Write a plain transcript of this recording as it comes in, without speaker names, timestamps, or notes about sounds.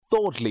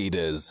Thought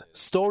leaders,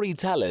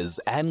 storytellers,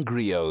 and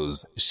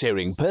griots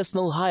sharing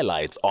personal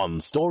highlights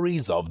on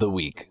Stories of the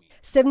Week.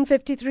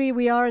 7:53,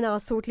 we are in our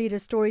Thought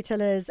Leaders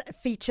Storytellers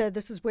feature.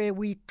 This is where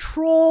we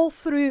trawl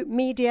through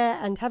media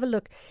and have a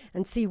look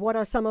and see what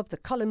are some of the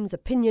columns,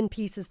 opinion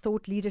pieces,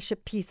 thought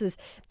leadership pieces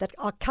that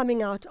are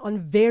coming out on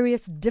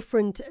various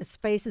different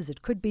spaces.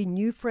 It could be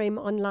New Frame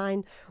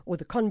online or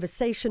The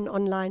Conversation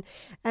online.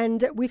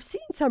 And we've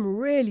seen some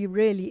really,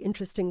 really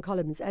interesting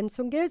columns. And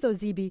Songezo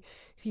Zibi,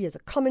 he is a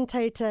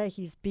commentator.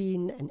 He's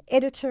been an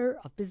editor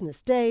of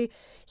Business Day.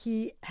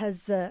 He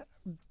has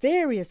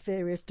various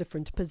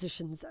different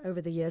positions over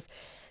the years,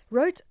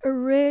 wrote a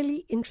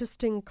really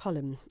interesting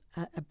column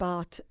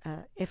about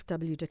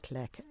F.W. de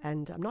Klerk,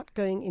 and I'm not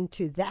going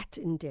into that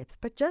in depth,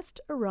 but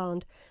just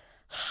around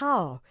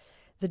how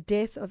the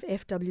death of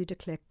F.W. de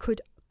Klerk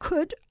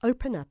could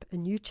open up a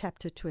new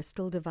chapter to a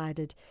still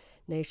divided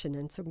nation.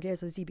 And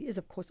Songezo Zibi is,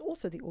 of course,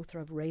 also the author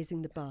of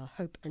Raising the Bar,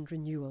 Hope and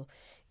Renewal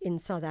in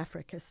South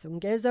Africa.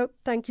 Songezo,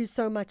 thank you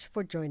so much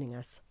for joining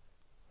us.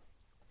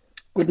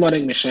 Good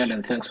morning, Michelle,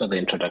 and thanks for the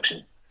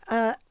introduction.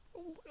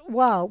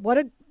 Wow, what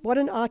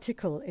an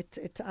article!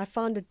 I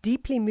found it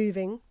deeply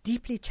moving,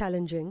 deeply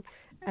challenging,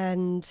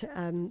 and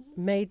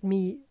made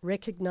me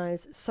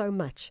recognize so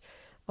much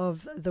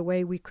of the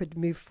way we could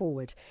move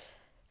forward.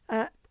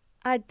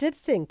 I did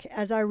think,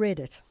 as I read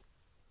it,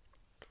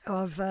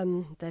 of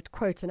that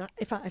quote, and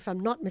if I'm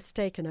not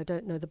mistaken, I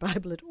don't know the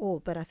Bible at all,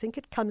 but I think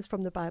it comes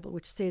from the Bible,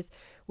 which says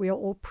we are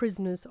all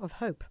prisoners of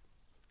hope.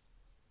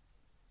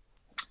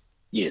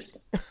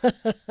 Yes.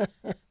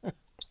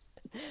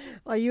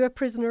 Are you a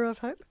prisoner of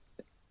hope?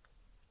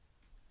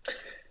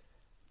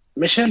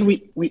 Michelle,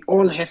 we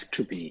all have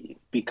to be,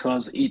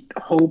 because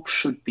hope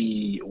should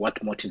be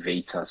what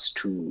motivates us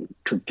to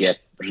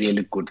get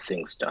really good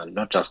things done,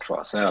 not just for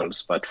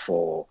ourselves, but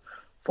for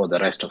the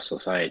rest of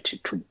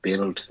society, to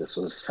build the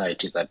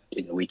society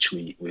in which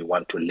we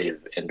want to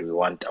live and we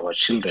want our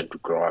children to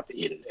grow up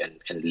in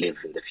and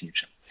live in the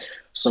future.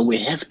 So we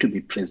have to be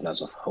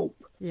prisoners of hope.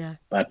 Yeah.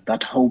 But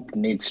that hope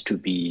needs to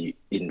be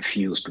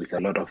infused with a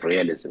lot of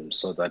realism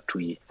so that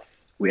we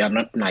are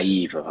not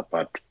naive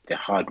about the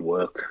hard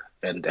work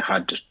and the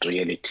hard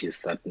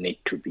realities that need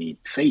to be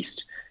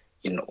faced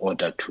in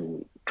order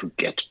to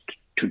get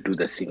to do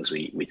the things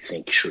we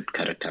think should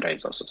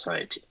characterize our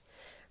society.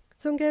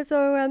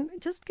 Songezo,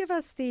 just give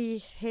us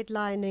the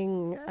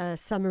headlining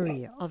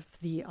summary of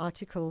the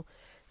article,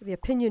 the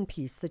opinion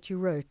piece that you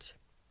wrote.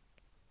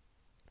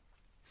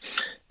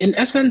 In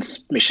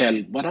essence,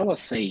 Michelle, what I was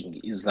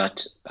saying is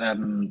that,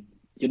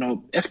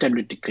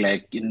 F.W. de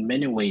Klerk in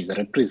many ways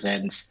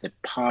represents the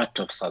part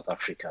of South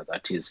Africa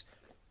that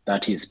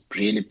is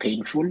really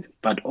painful,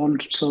 but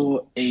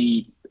also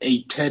a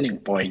turning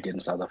point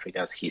in South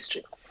Africa's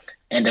history.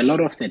 And a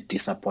lot of the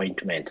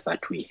disappointment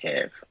that we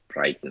have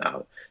right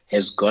now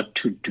has got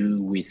to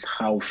do with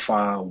how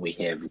far we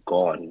have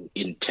gone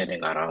in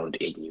turning around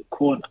a new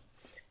corner.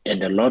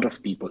 And a lot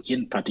of people,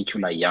 in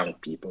particular young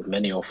people,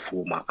 many of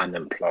whom are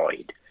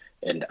unemployed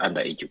and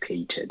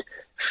undereducated,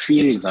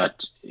 feel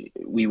that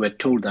we were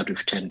told that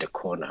we've turned a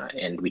corner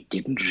and we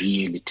didn't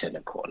really turn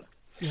a corner.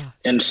 Yeah.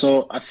 And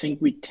so I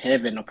think we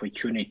have an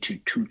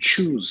opportunity to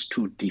choose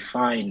to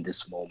define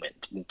this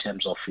moment in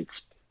terms of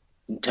its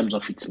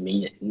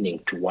meaning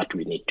to what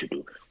we need to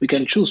do. We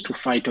can choose to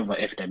fight over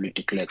F.W.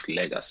 de Klerk's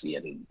legacy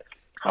and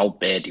how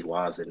bad he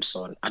was and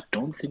so on. I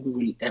don't think we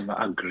will ever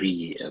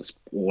agree as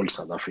all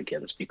South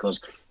Africans, because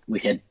we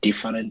had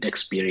different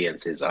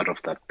experiences out of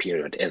that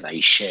period, as I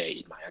share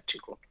in my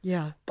article.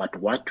 Yeah. But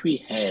what we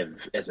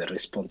have as a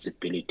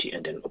responsibility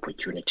and an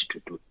opportunity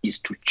to do is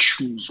to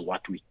choose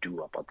what we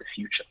do about the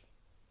future.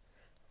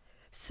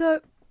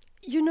 So,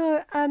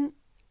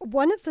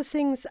 one of the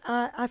things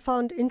I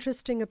found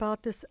interesting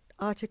about this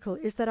article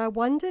is that I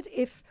wondered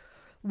if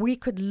we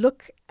could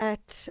look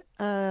at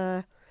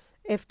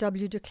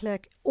F.W. de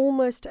Klerk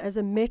almost as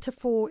a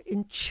metaphor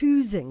in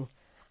choosing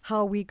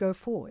how we go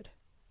forward.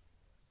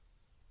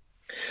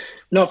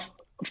 No,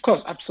 of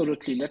course,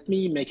 absolutely. Let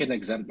me make an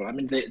example. I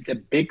mean,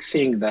 the big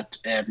thing that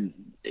a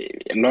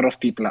lot of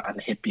people are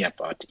unhappy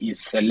about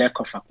is the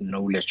lack of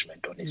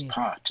acknowledgement on his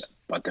part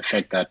about the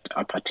fact that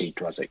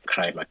apartheid was a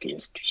crime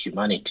against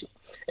humanity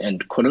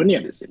and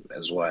colonialism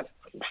as well,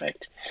 in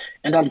fact.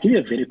 And I'll give you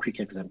a very quick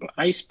example.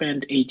 I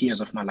spent 8 years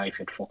of my life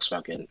at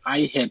Volkswagen.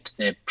 I had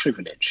the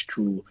privilege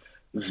to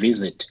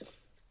visit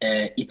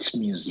its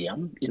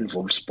museum in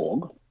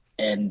Wolfsburg.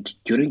 And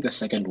during the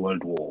Second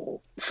World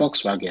War,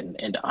 Volkswagen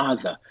and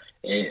other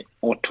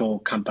auto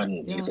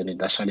companies and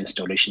industrial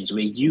installations were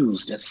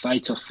used as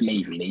sites of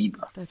slave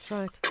labor. That's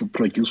right. To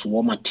produce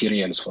war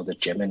materials for the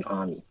German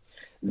army.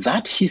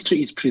 That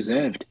history is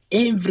preserved.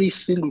 Every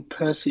single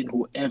person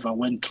who ever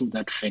went through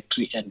that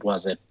factory and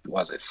was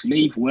a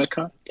slave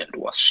worker and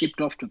was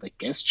shipped off to the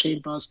gas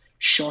chambers,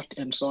 shot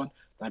and so on,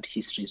 that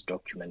history is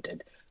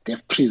documented.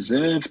 They've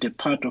preserved a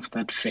part of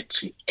that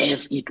factory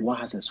as it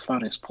was as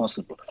far as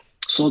possible,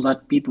 so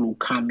that people who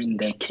come in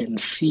there can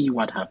see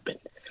what happened.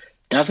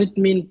 Does it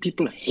mean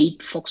people hate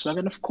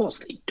Volkswagen? Of course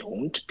they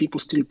don't. People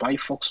still buy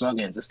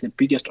Volkswagens. It's the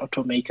biggest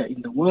automaker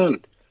in the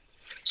world.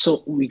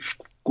 So we've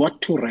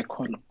got to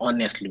reckon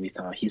honestly with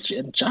our history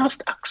and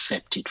just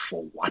accept it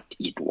for what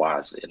it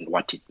was and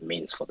what it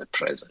means for the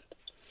present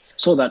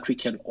so that we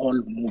can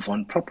all move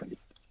on properly.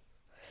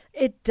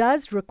 It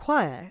does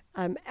require,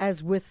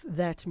 as with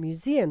that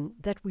museum,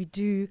 that we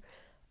do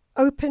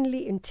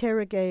openly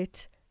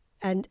interrogate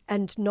and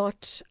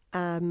not,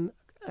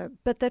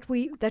 but that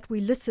we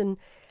listen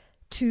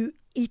to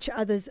each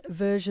other's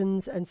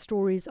versions and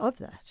stories of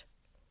that.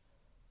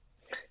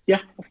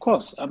 Yeah, of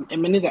course.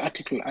 In the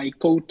article, I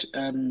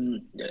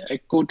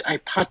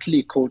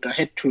partly quote, I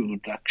had to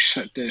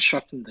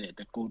shorten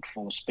the quote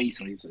for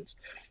space reasons.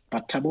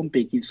 But Thabo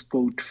Mbeki's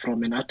quote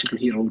from an article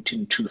he wrote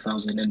in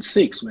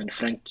 2006 when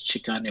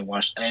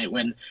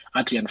when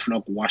Adrian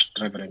Flock washed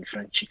Reverend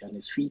Frank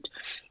Chicane's feet,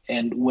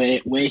 and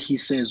where he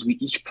says we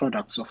each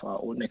products of our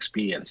own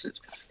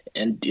experiences.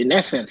 And in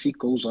essence, he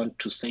goes on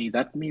to say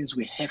that means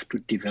we have to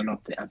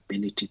develop the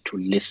ability to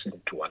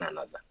listen to one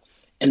another.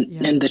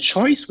 And the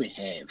choice we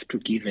have, to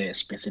give a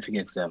specific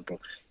example,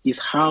 is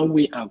how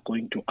we are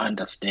going to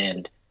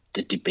understand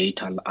the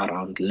debate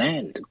around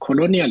land.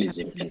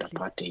 Colonialism and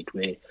apartheid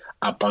were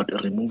about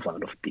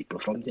removal of people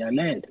from their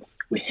land.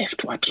 We have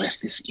to address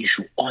this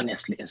issue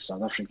honestly as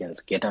South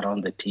Africans, get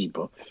around the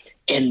table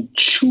and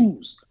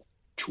choose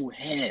to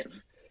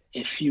have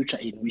a future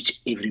in which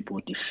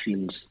everybody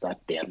feels that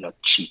they are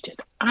not cheated.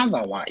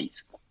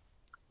 Otherwise,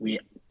 we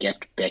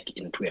get back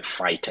into a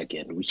fight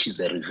again, which is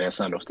a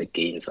reversal of the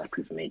gains that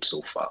we've made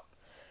so far.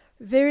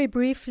 Very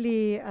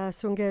briefly,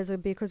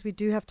 Songezo, because we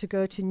do have to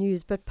go to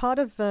news, but part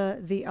of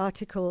the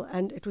article,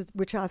 and it was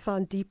which I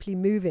found deeply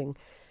moving,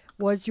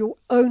 was your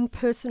own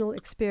personal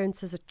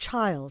experience as a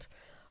child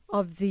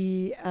of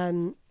the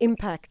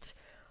impact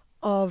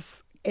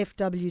of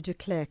F.W. de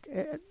Klerk,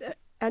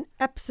 an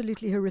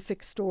absolutely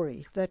horrific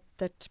story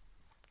that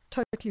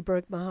totally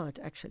broke my heart,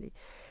 actually.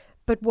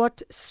 But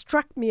what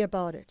struck me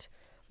about it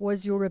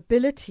was your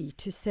ability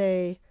to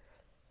say,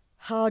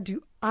 how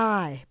do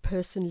I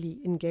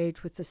personally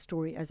engage with the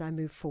story as I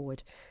move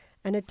forward?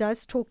 And it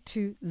does talk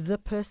to the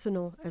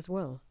personal as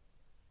well.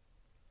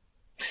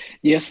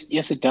 Yes,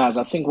 it does.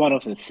 I think one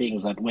of the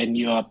things that when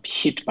you are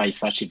hit by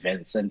such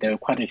events, and there are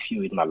quite a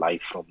few in my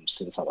life from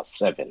since I was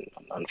 7,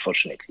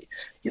 unfortunately,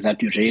 is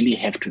that you really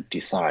have to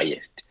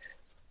decide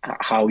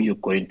how you're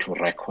going to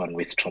reckon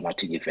with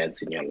traumatic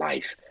events in your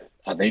life.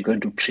 Are they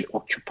going to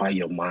preoccupy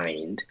your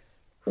mind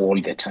all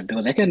the time?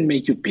 Because that can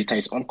make you bitter,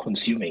 it's all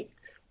consuming.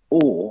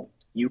 Or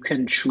you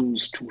can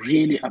choose to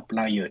really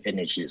apply your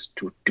energies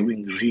to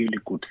doing really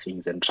good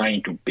things and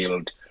trying to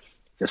build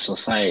the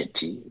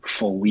society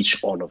for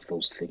which all of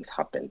those things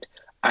happened.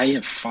 I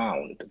have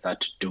found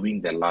that doing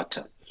the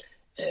latter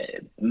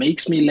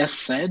makes me less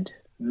sad,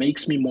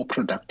 makes me more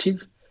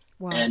productive,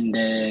 and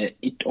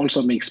it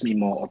also makes me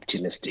more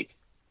optimistic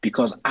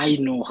because I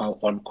know how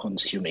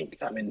all-consuming.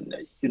 I mean,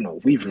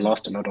 we've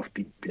lost a lot of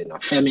people in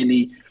our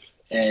family,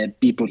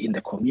 people in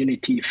the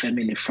community,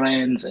 family,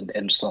 friends,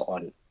 and so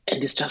on.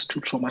 And it's just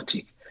too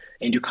traumatic.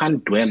 And you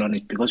can't dwell on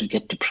it because you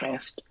get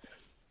depressed.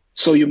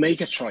 So you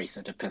make a choice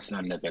at a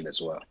personal level as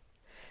well.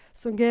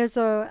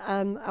 Songezo,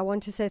 I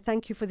want to say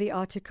thank you for the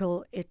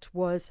article. It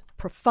was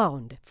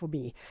profound for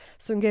me.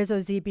 Songezo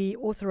Zibi,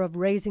 author of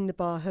Raising the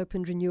Bar, Hope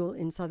and Renewal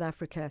in South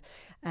Africa.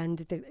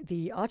 And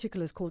the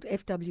article is called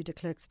F.W. de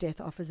Klerk's Death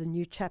Offers a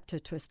New Chapter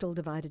to a Still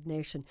Divided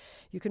Nation.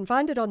 You can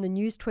find it on the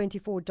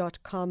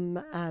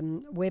news24.com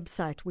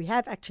website. We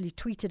have actually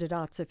tweeted it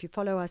out. So if you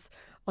follow us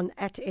on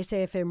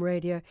 @SAFM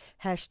Radio,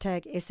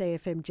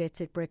 #SAFM Jet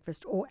Set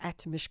Breakfast, or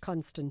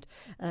 @MishConstant,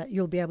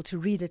 you'll be able to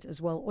read it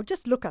as well. Or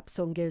just look up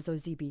Songezo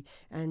Zibi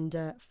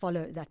and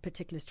follow that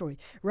particular story.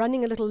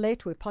 Running a little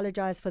late, we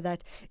apologize for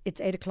that. It's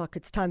 8 o'clock.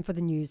 It's time for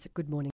the news. Good morning.